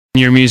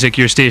Your music,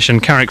 your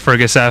station,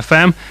 Carrickfergus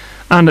FM.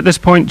 And at this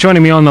point,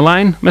 joining me on the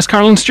line, Miss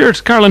Carolyn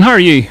Stewart. Carolyn, how are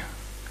you?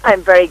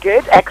 I'm very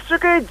good, extra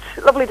good.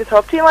 Lovely to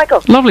talk to you,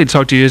 Michael. Lovely to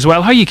talk to you as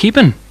well. How are you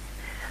keeping?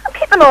 I'm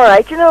keeping all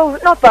right,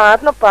 not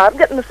bad, not bad. I'm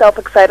getting myself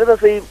excited as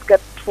we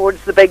get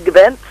towards the big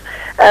events.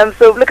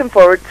 So looking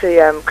forward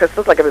to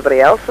Christmas like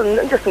everybody else,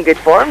 and just in good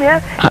form,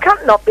 yeah. You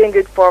can't not be in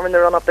good form in the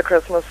run-up to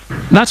Christmas.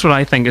 That's what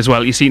I think as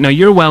well. You see, now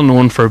you're well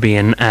known for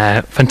being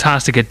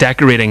fantastic at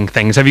decorating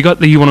things. Have you got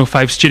the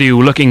U105 studio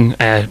looking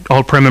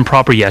all prim and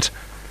proper yet?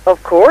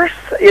 Of course,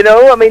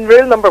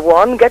 rule number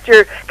one, get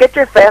your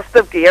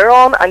festive gear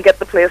on and get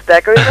the place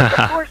decorated.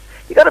 Of course,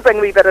 you got to bring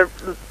a wee bit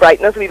of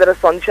brightness, a wee bit of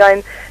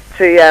sunshine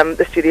to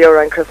the studio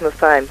around Christmas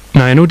time.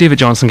 Now, I know David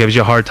Johnson gives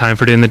you a hard time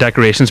for doing the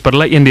decorations, but I'll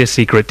let you into a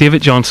secret.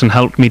 David Johnson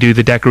helped me do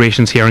the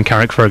decorations here in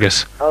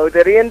Carrickfergus. Oh,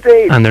 did he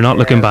indeed? And they're not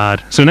looking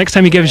bad. So next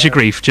time he gives you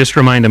grief, just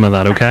remind him of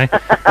that, okay?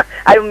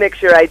 I'll make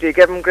sure I do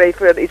give him grief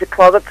for it. He's a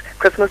closet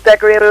Christmas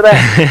decorator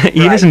there.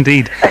 He is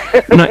indeed.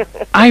 Now,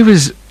 I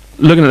was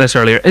looking at this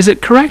earlier. Is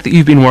it correct that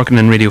you've been working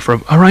in radio for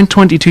around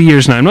 22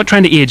 years now? I'm not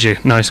trying to age you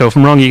now, so if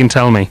I'm wrong, you can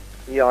tell me.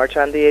 You are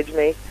trying to age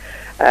me.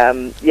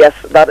 Yes,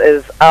 that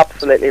is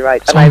absolutely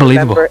right. It's and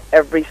unbelievable. I remember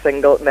every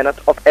single minute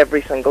of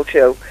every single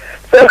show.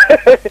 So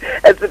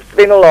it's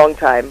been a long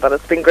time, but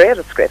it's been great.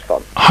 It's great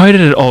fun. How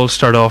did it all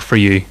start off for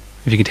you,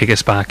 if you can take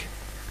us back?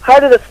 How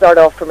did it start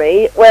off for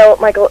me? Well,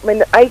 Michael,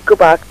 I go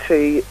back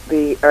to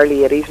the early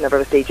 80s whenever I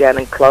was DJing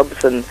in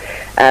clubs, and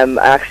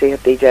I actually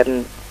had DJed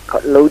in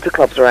loads of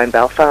clubs around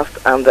Belfast,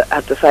 and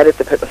I decided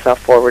to put myself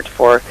forward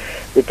for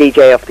the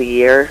DJ of the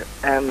Year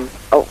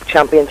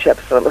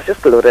championships. And it was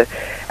just a load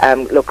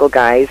of local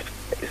guys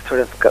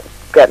sort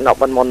of getting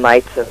up on one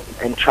night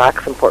in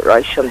tracks in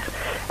Portrush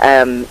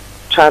and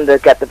trying to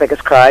get the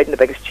biggest crowd and the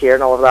biggest cheer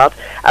and all of that.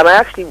 And I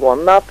actually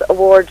won that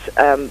award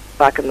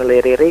back in the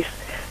late 80s.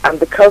 And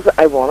because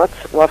I won it,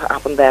 what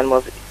happened then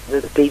was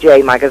the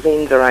DJ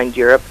magazines around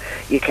Europe,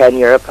 UK and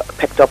Europe,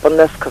 picked up on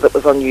this because it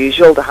was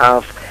unusual to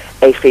have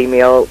a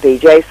female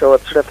DJ, so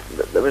it sort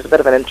of, there was a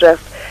bit of an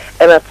interest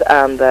in it,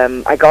 and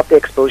I got the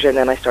exposure, and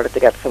then I started to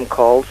get some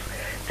calls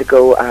to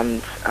go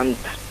and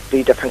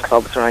do different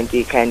clubs around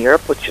UK and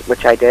Europe,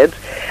 which I did.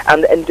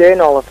 And in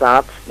doing all of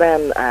that,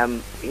 then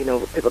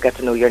people get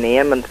to know your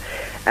name, and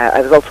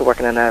I was also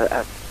working in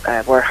a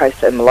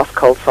warehouse in Mollusk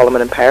called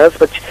Solomon and Pears,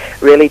 which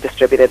really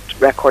distributed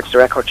records to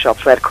record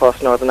shops right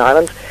across Northern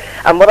Ireland.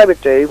 And what I would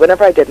do,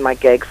 whenever I did my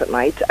gigs at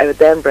night, I would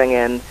then bring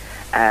in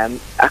a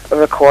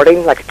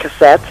recording, like a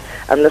cassette,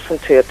 and listen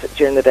to it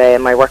during the day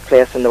in my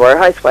workplace in the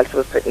warehouse whilst I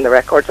was putting the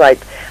records out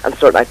and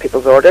sorting out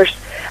people's orders.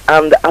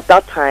 And at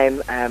that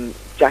time,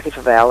 Jackie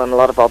Favell and a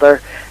lot of other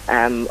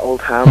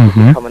old hands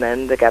were coming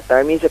in to get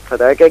their music for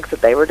their gigs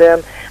that they were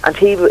doing. And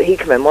he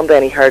came in one day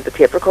and he heard the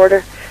tape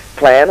recorder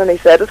playing, and he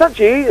said, "Is that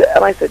you?"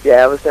 And I said,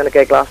 "Yeah, I was doing a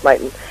gig last night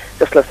and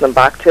just listening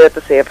back to it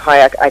to see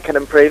how I can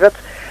improve it."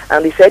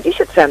 And he said, "You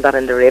should send that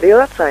into radio,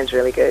 that sounds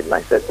really good." And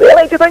I said,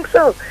 "Really, do you think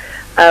so?"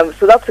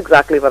 So that's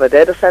exactly what I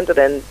did. I sent it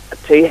in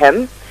to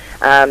him.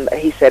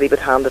 He said he would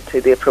hand it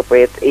to the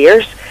appropriate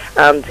ears,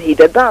 and he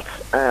did that.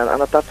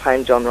 And at that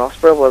time, John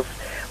Rossborough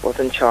was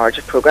in charge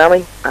of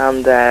programming,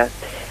 and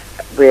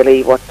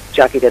really what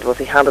Jackie did was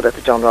he handed it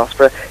to John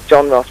Rossborough.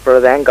 John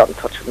Rossborough then got in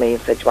touch with me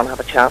and said, "Do you want to have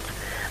a chat?"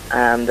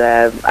 And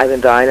I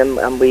went down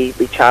and we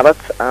chatted,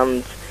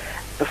 and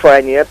before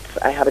I knew it,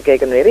 I had a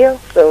gig on radio.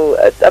 So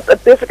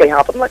it basically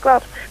happened like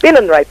that. Being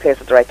in the right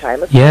place at the right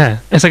time. Yeah,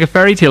 it's like a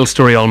fairy tale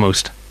story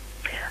almost.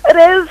 It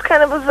is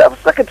kind of, it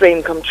was like a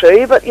dream come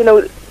true. But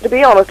to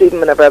be honest, even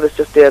whenever I was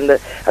doing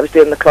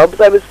the clubs,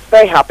 I was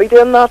very happy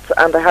doing that,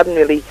 and I hadn't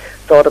really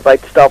thought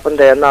about stopping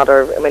doing that.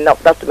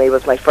 That to me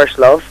was my first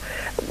love,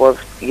 was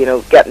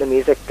getting the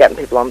music, getting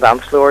people on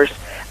dance floors,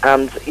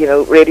 and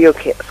radio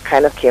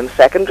kind of came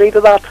secondary to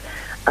that.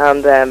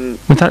 And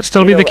would that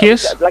still be the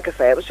case? Like I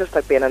say, it was just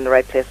like being in the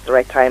right place at the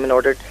right time in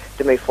order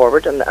to move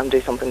forward and do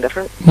something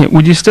different. Yeah,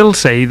 would you still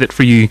say that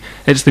for you,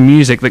 it's the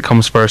music that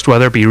comes first,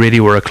 whether it be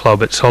radio or a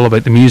club? It's all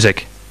about the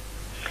music.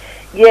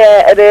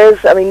 Yeah, it is.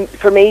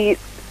 For me,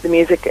 the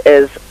music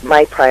is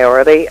my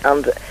priority,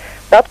 and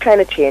that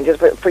kind of changes.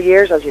 But for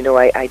years, as you know,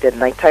 I did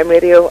nighttime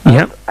radio,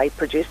 and I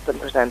produced and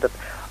presented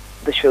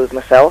the shows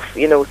myself.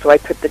 So I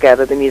put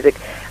together the music,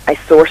 I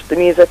sourced the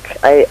music,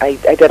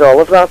 I did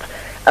all of that.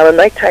 And on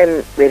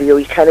nighttime radio,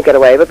 you kind of get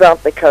away with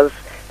that because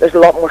there's a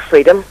lot more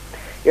freedom.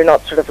 You're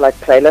not sort of like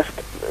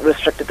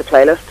restricted to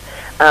playlist.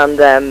 And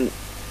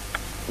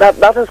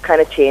that has kind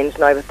of changed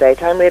now with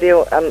daytime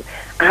radio. And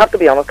I have to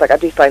be honest, I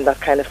do find that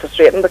kind of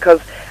frustrating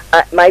because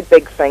my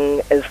big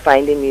thing is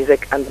finding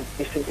music and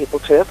introducing people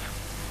to it.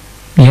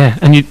 Yeah,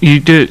 and you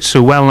do it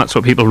so well, and that's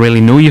what people really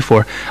know you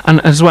for.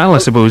 And as well, I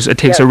suppose, it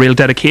takes a real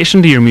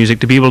dedication to your music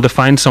to be able to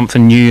find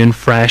something new and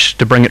fresh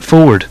to bring it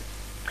forward.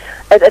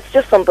 It's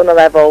just something that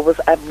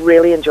I've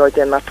really enjoyed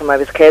doing that from when I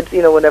was a kid.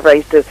 Whenever I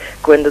used to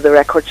go into the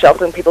record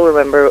shops, and people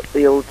remember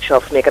the old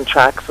shops making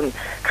tracks and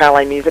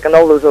Caroline Music and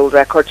all those old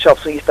record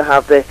shops. We used to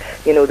have the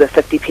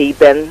 50p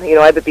bin.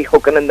 I would be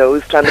hooking in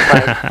those, trying to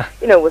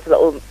find, with a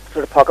little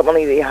sort of pocket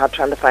money that you had,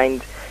 trying to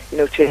find,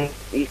 tune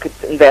you could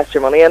invest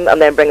your money in,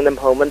 and then bringing them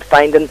home and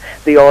finding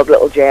the odd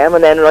little gem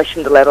and then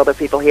rushing to let other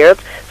people hear it.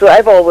 So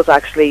I've always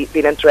actually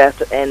been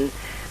interested in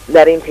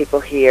letting people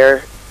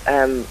hear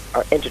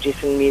or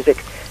introducing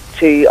music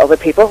to other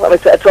people. I mean,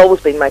 it's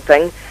always been my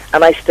thing,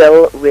 and I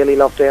still really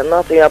love doing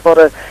that. I bought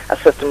a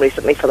system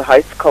recently for the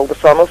house called the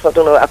Sonos. I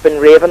don't know, I've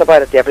been raving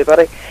about it to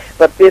everybody,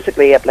 but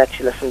basically it lets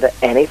you listen to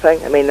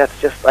anything. I mean,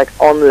 it's just like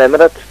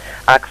unlimited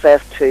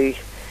access to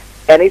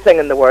anything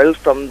in the world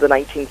from the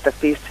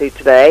 1950s to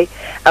today,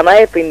 and I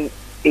have been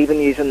even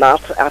using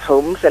that at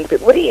home, saying to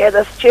people, "Would you hear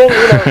this tune?"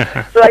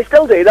 So I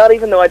still do that,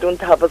 even though I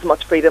don't have as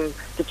much freedom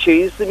to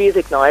choose the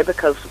music now,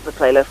 because the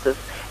playlist is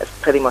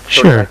pretty much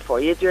sorted out for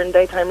you during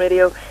daytime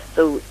radio.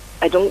 So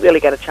I don't really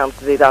get a chance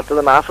to do that to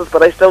the masses,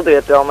 but I still do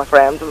it to all my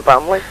friends and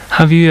family.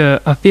 Have you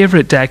a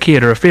favourite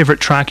decade or a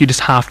favourite track you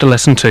just have to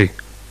listen to?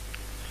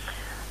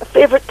 A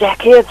favourite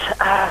decade?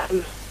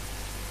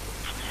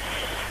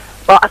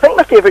 Well, I think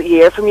my favourite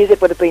year for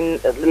music would have been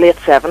the late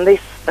 70s.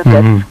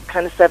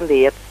 Kind of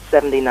 78,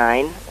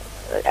 79.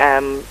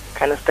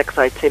 Kind of sticks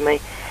out to me.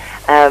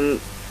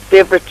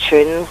 Favourite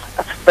tune?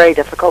 That's a very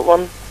difficult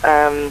one.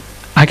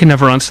 I can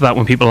never answer that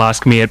when people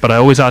ask me it, but I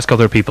always ask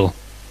other people.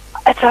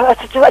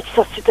 It's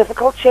such a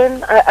difficult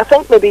tune. I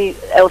think maybe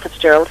Ella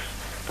Fitzgerald's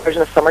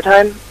version of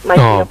Summertime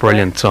might be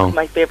brilliant song.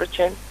 My favourite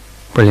tune.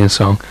 Brilliant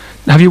song.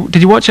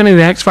 Did you watch any of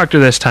the X Factor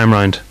this time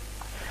round?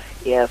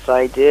 Yes,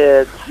 I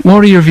did.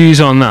 What are your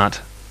views on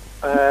that?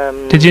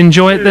 Did you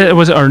enjoy it,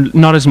 was it, or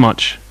not as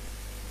much?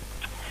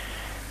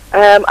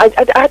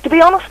 I to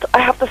be honest, I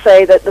have to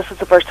say that this is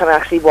the first time I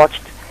actually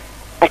watched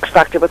X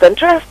Factor with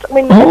interest. I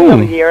mean, every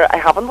other year I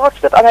haven't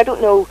watched it, and I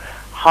don't know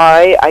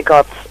how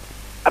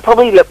I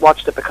probably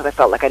watched it because I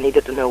felt like I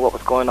needed to know what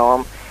was going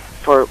on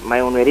for my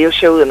own radio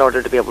show in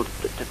order to be able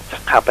to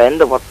tap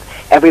into what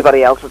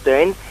everybody else was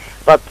doing.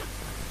 But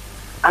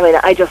I mean,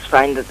 I just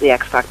find that the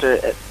X Factor,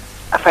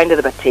 I find it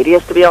a bit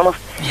tedious, to be honest.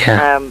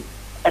 Yeah.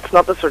 It's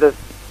not the sort of,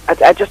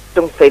 I just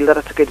don't feel that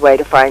it's a good way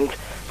to find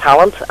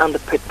talent and to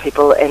put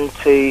people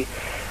into,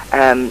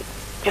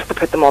 just to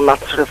put them on that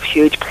sort of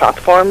huge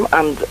platform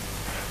and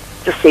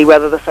to see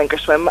whether they sink or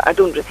swim.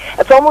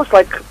 It's almost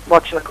like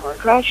watching a car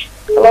crash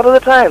a lot of the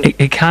time.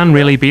 It can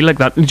really be like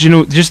that. Do you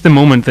know, just the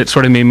moment that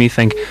sort of made me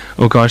think,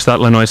 oh gosh,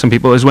 that'll annoy some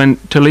people, is when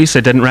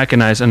Talisa didn't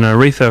recognise an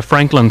Aretha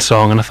Franklin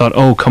song, and I thought,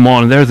 oh come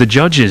on, they're the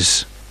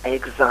judges.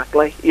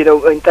 Exactly.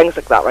 And things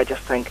like that where I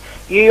just think,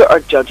 you are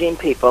judging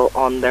people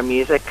on their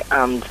music,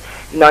 and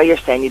now you're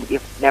saying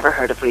you've never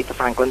heard of Aretha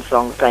Franklin's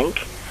song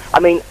Think. I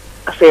mean,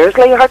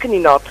 seriously, how can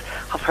you not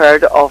have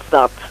heard of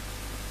that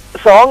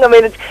song? I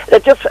mean,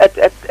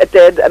 it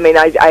did. I mean,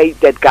 I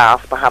did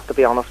gasp, I have to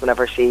be honest,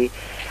 whenever she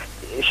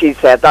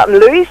said that. And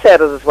Louis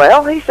said it as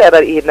well. He said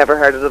that he had never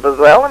heard of it as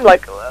well. I'm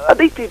like, are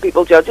these two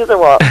people judges or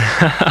what?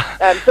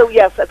 So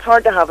yes, it's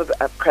hard to have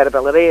a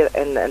credibility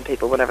in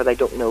people whenever they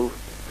don't know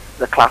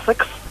the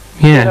classics.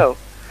 Yeah.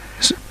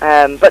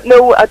 But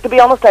no, to be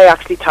honest, I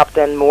actually tapped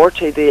in more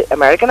to the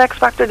American X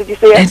Factor. Did you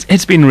see it?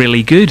 It's been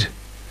really good.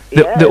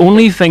 The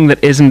only thing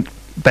that isn't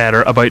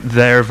better about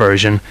their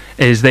version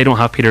is they don't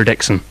have Peter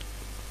Dixon.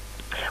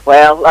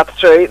 Well, that's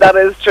true. That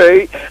is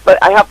true. But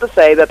I have to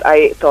say that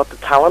I thought the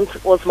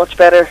talent was much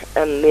better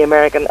in the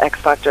American X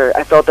Factor.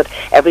 I thought that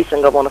every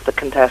single one of the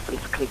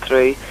contestants come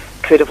through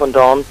could have went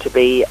on to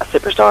be a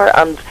superstar,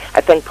 and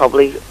I think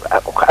probably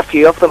a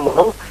few of them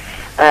will.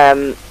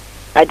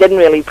 I didn't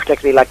really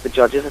particularly like the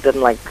judges. I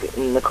didn't like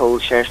Nicole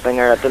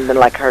Scherzinger. I didn't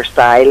like her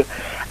style.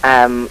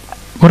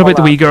 What about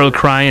the wee girl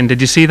crying? Did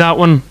you see that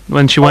one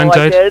when she went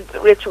out? I did.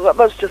 Rachel, that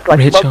was just like,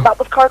 well, that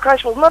was car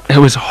crash, wasn't it? It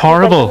was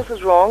horrible. This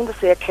is wrong to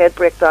see a kid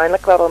break down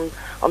like that on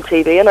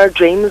TV, and our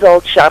dreams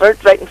all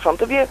shattered right in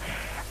front of you.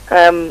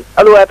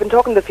 Although I've been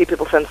talking to a few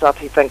people since that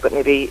who think that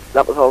maybe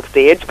that was all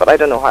staged, but I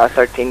don't know how a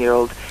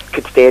 13-year-old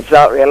could stage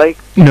that, really.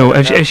 No,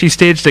 if she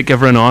staged it, give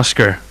her an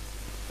Oscar.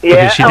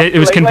 Yeah, she did. It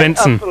was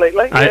convincing.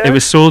 Absolutely, yeah. It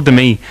was sold to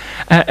me.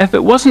 If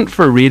it wasn't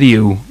for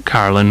radio,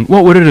 Carolyn,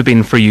 what would it have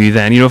been for you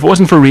then? If it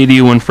wasn't for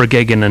radio and for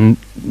gigging and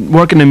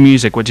working in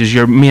music, which is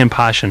your main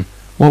passion,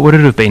 what would it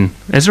have been?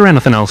 Is there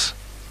anything else?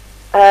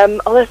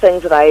 Other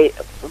things that I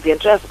would be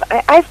interested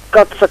in. I've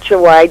got such a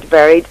wide,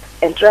 varied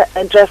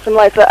interest in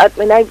life. I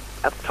mean, I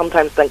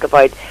sometimes think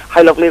about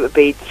how lovely it would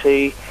be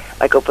to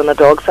open a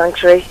dog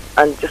sanctuary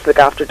and just look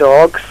after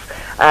dogs.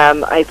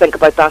 I think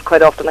about that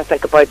quite often. I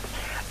think about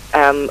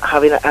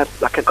having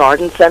a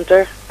garden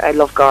centre. I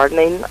love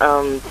gardening,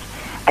 and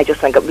I just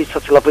think it would be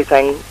such a lovely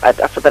thing.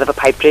 That's a bit of a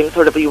pipe dream,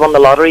 sort of. If you won the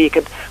lottery, you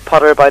could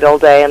potter about all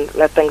day and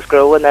let things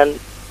grow and then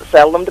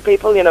sell them to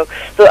people,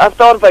 So I've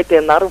thought about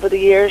doing that over the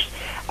years.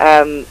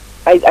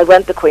 I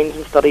went to Queen's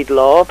and studied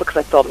law because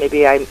I thought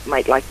maybe I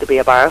might like to be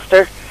a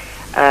barrister,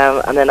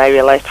 and then I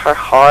realised how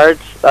hard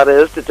that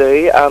is to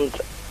do, and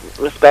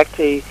respect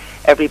to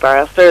every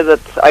barrister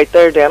that's out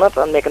there doing it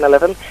and making a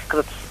living,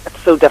 because it's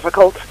so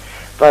difficult.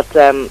 But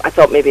I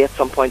thought maybe at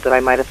some point that I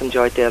might have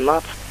enjoyed doing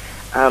that.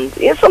 And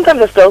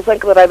sometimes I still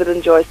think that I would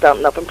enjoy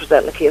standing up and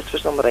presenting a case for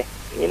somebody,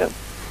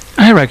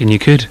 I reckon you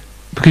could.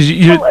 Because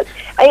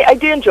I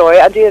do enjoy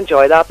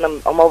that,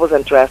 and I'm always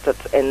interested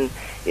in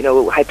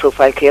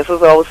high-profile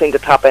cases. I always seem to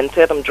tap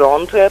into it. I'm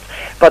drawn to it.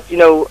 But,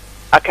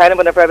 I kind of,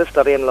 whenever I was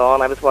studying law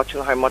and I was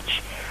watching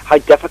how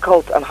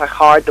difficult and how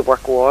hard the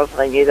work was, and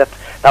I knew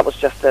that was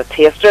just a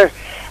taster,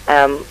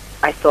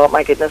 I thought,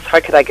 my goodness, how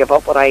could I give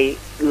up what I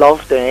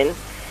love doing?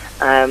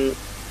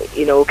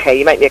 Okay,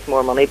 you might make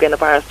more money being a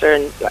barrister,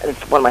 and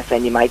what am I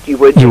saying? You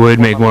would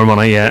make more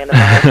money, yeah. Being a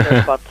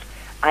barrister, but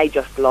I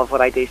just love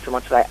what I do so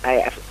much that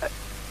I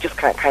just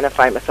kind of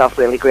find myself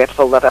really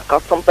grateful that I've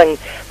got something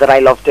that I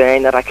love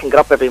doing, that I can get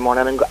up every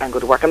morning and go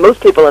to work. And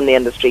most people in the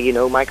industry,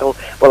 Michael,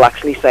 will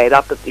actually say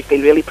that you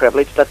feel really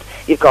privileged that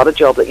you've got a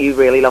job that you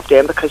really love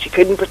doing, because you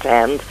couldn't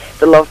pretend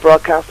to love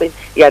broadcasting.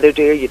 You either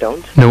do or you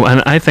don't. No,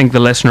 and I think the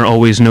listener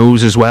always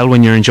knows as well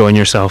when you're enjoying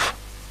yourself.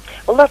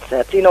 Well, that's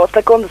it. It's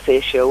like going to see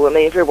a show. I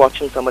mean, if you're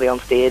watching somebody on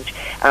stage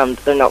and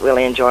they're not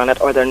really enjoying it,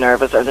 or they're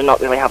nervous, or they're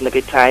not really having a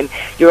good time,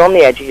 you're on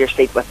the edge of your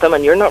seat with them,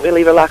 and you're not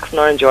really relaxing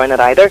or enjoying it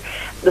either.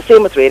 The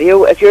same with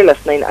radio. If you're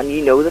listening and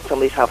you know that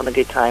somebody's having a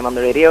good time on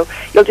the radio,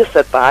 you'll just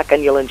sit back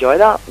and you'll enjoy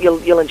that.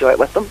 You'll enjoy it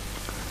with them.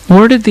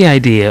 Where did the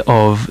idea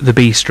of the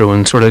bistro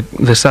and sort of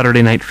the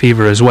Saturday Night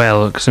Fever as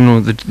well, because I know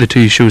the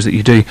two shows that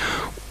you do,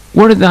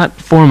 where did that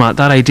format,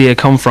 that idea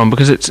come from?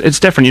 Because it's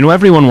different.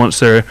 everyone wants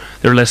their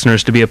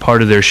listeners to be a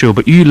part of their show,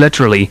 but you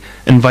literally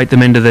invite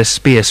them into this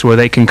space where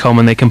they can come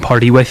and they can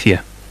party with you.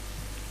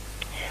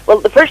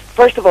 Well,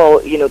 first of all,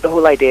 the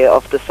whole idea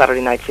of the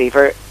Saturday Night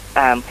Fever,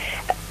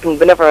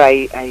 whenever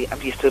I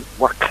used to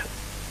work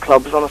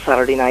clubs on a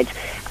Saturday night,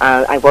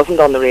 I wasn't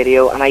on the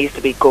radio, and I used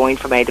to be going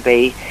from A to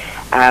B,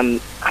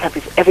 and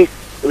every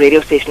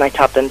radio station I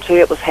tapped into,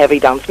 it was heavy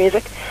dance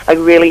music, like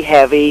really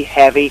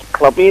heavy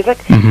club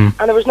music,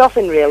 and there was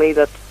nothing really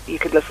that you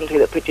could listen to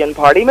that put you in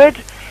party mood.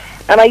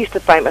 And I used to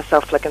find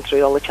myself flicking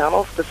through all the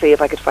channels to see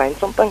if I could find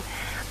something,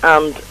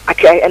 and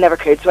I never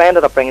could, so I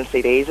ended up bringing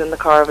CDs in the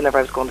car whenever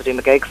I was going to do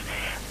my gigs.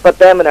 But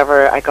then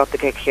whenever I got the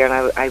gig here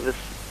and I was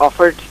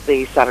offered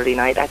the Saturday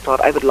night, I thought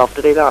I would love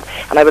to do that,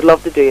 and I would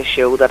love to do a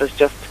show that is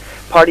just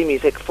party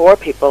music for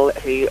people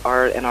who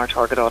are in our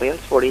target audience,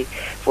 40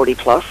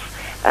 plus.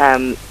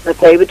 That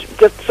they would,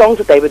 just songs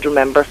that they would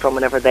remember from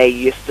whenever they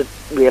used to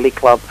really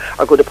club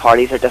or go to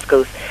parties or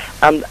discos.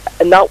 And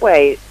in that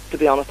way, to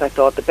be honest, I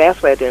thought the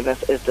best way of doing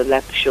this is to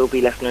let the show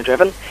be listener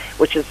driven,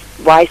 which is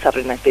why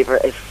Saturday Night Fever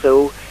is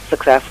so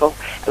successful.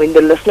 I mean,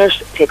 the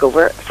listeners take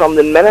over. From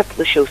the minute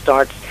the show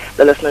starts,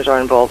 the listeners are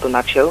involved in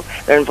that show.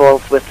 They're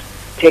involved with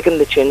picking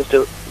the tunes.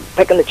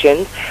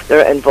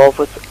 They're involved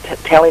with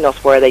telling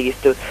us where they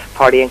used to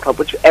party in club,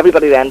 which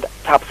everybody then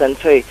taps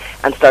into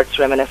and starts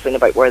reminiscing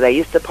about where they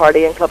used to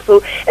party in club.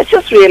 So it's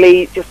just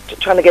really just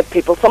trying to give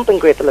people something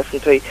great to listen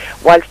to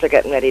whilst they're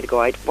getting ready to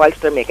go out,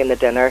 whilst they're making the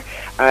dinner,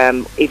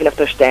 even if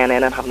they're staying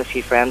in and having a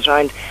few friends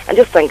round, and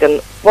just thinking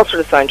what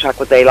sort of soundtrack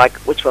would they like,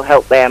 which will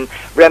help them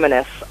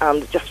reminisce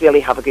and just really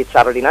have a good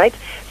Saturday night.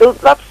 So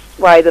that's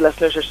why the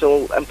listeners are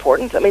so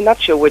important. I mean, that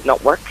show would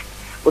not work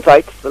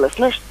without the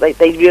listeners. They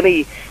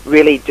really,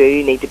 really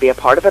do need to be a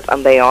part of it,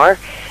 and they are.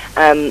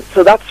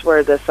 So that's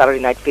where the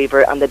Saturday Night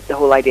Fever and the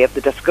whole idea of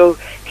the disco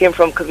came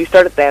from, because we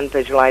started then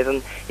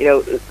visualising,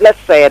 let's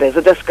say it is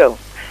a disco.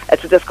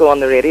 It's a disco on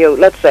the radio.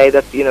 Let's say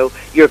that,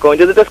 you're going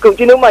to the disco.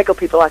 Do you know, Michael,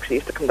 people actually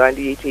used to come down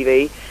to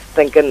UTV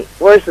thinking,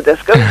 where's the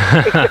disco?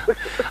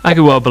 I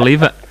could well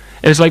believe it.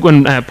 It was like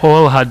when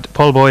Paul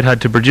Boyd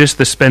had to produce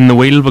the Spin the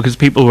Wheel, because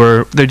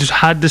they just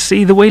had to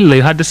see the wheel. They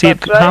had to see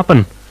it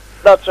happen.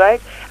 That's right.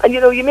 And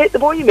the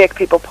more you make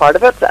people part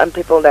of it, and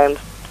people then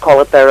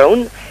call it their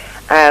own,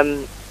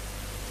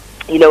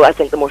 I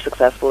think the more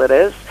successful it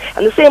is.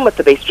 And the same with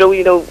the bistro.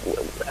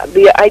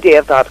 The idea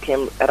of that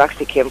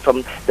actually came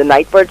from the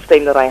Nightbirds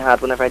theme that I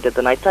had whenever I did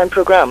the nighttime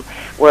program,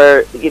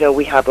 where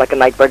we had like a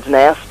nightbird's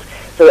nest.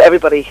 So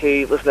everybody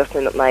who was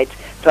listening at night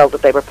felt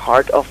that they were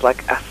part of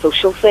like a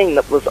social thing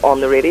that was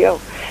on the radio.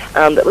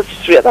 And it was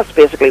that's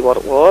basically what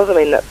it was. I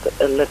mean,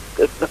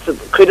 that's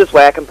the crudest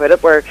way I can put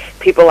it, where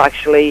people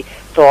actually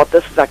thought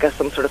this was like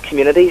some sort of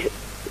community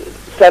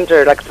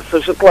centre, like a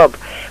social club,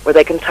 where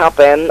they can tap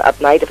in at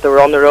night if they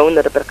were on their own, they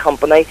had a bit of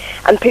company.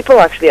 And people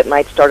actually at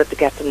night started to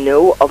get to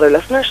know other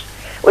listeners,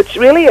 which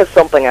really is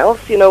something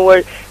else,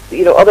 where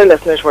other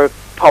listeners were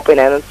popping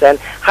in and saying,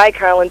 "Hi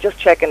Carolyn, just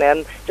checking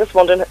in, just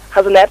wondering,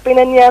 has Annette been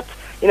in yet?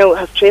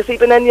 Has Tracy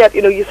been in yet?"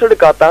 You sort of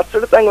got that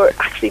sort of thing, where it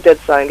actually did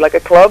sound like a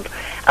club.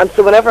 And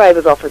so whenever I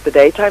was offered the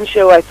daytime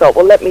show, I thought,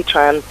 well, let me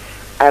try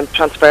and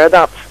transfer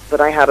that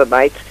I had at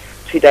night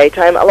to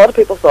daytime. A lot of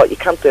people thought, you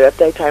can't do it,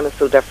 daytime is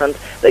so different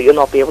that you'll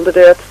not be able to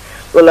do it.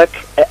 Well, look,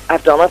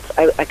 I've done it.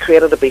 I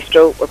created a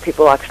bistro where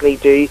people actually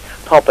do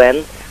pop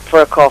in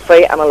for a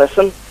coffee and a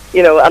listen,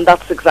 and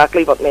that's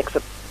exactly what makes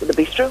it the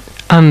bistro.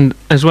 And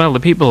as well, the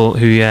people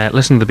who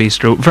listen to the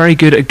bistro, very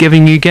good at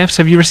giving you gifts.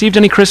 Have you received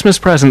any Christmas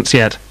presents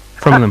yet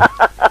from them?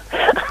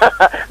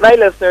 My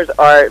listeners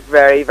are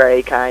very,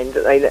 very kind.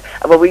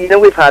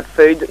 We've had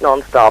food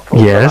non-stop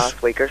over the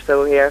last week or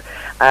so here.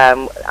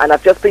 And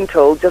I've just been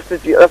told,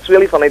 that's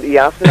really funny that you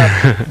asked me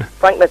that.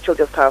 Frank Mitchell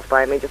just passed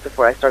by me just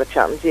before I started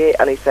chatting to you,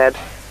 and he said,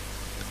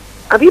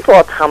 "Have you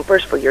bought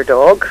hampers for your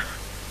dogs?"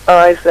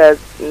 I said,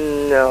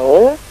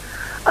 "No."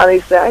 And I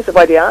said,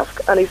 why do you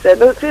ask? And he said,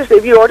 no, seriously,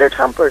 have you ordered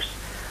hampers?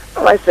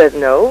 And I said,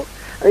 no.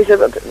 And he said,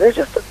 well,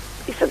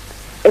 he said,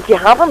 if you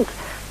haven't,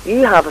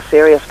 you have a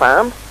serious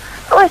fan.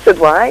 And I said,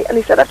 why? And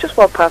he said, I've just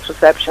walked past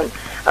reception,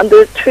 and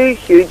there's 2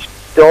 huge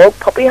dog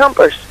puppy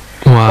hampers.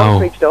 Wow. One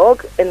for each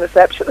dog in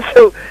reception.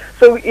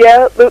 So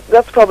yeah,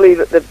 that's probably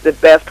the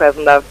best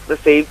present I've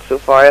received so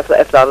far, if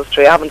that is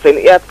true. I haven't seen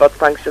it yet, but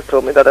Frank's just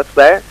told me that it's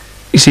there.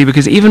 You see,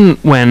 because even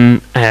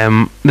when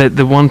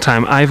the one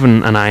time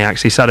Ivan and I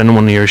actually sat in on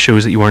one of your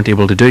shows that you weren't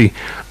able to do,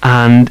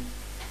 and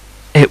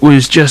it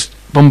was just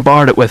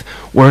bombarded with,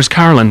 where's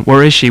Carolyn?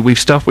 Where is she? We've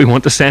stuff we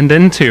want to send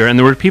in to her. And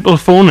there were people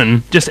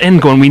phoning just in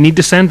going, we need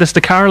to send this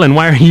to Carolyn.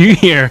 Why are you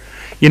here?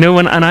 You know,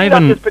 and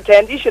Ivan... Just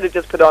pretend. You should have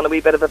just put on a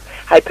wee bit of a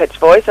high-pitched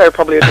voice, or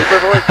probably a deeper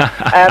voice.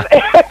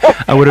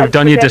 I would have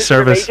done you a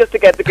disservice. Just to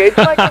get the goods,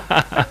 like.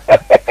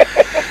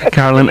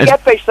 Carolyn... You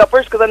get fish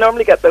suppers, because I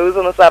normally get those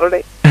on a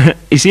Saturday.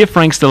 You see, if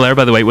Frank's still there,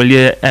 by the way, will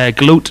you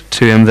gloat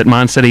to him that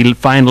Man City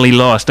finally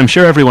lost? I'm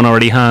sure everyone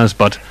already has,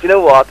 but... Do you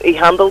know what? He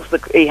handles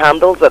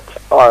it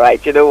all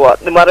right. You know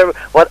what? No matter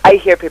what, I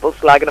hear people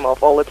slagging him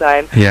off all the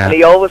time. Yeah. And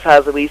he always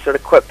has a wee sort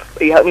of quip.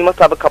 He must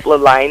have a couple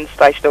of lines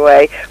stashed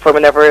away for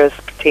whenever his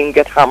team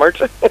gets hammered.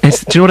 Do you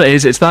know what it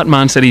is? It's that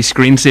Man City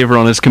screensaver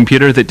on his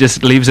computer that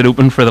just leaves it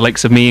open for the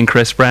likes of me and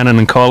Chris Brennan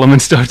and Colin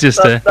and stuff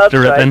just to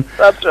rip in.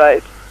 That's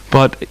right.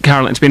 But,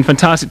 Carolyn, it's been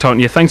fantastic talking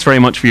to you. Thanks very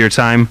much for your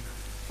time.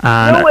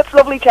 And no, it's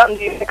lovely chatting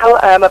to you, Michael.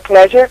 A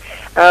pleasure.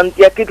 And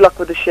yeah, good luck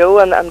with the show,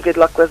 and good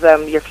luck with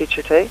your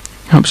future too.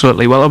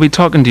 Absolutely. Well, I'll be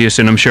talking to you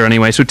soon, I'm sure,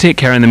 anyway. So take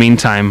care in the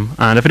meantime.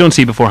 And if I don't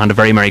see you beforehand, a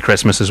very Merry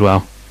Christmas as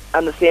well.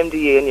 And the same to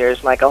you and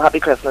yours, Michael. Happy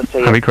Christmas to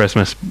you. Happy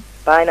Christmas.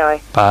 Bye now.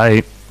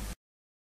 Bye.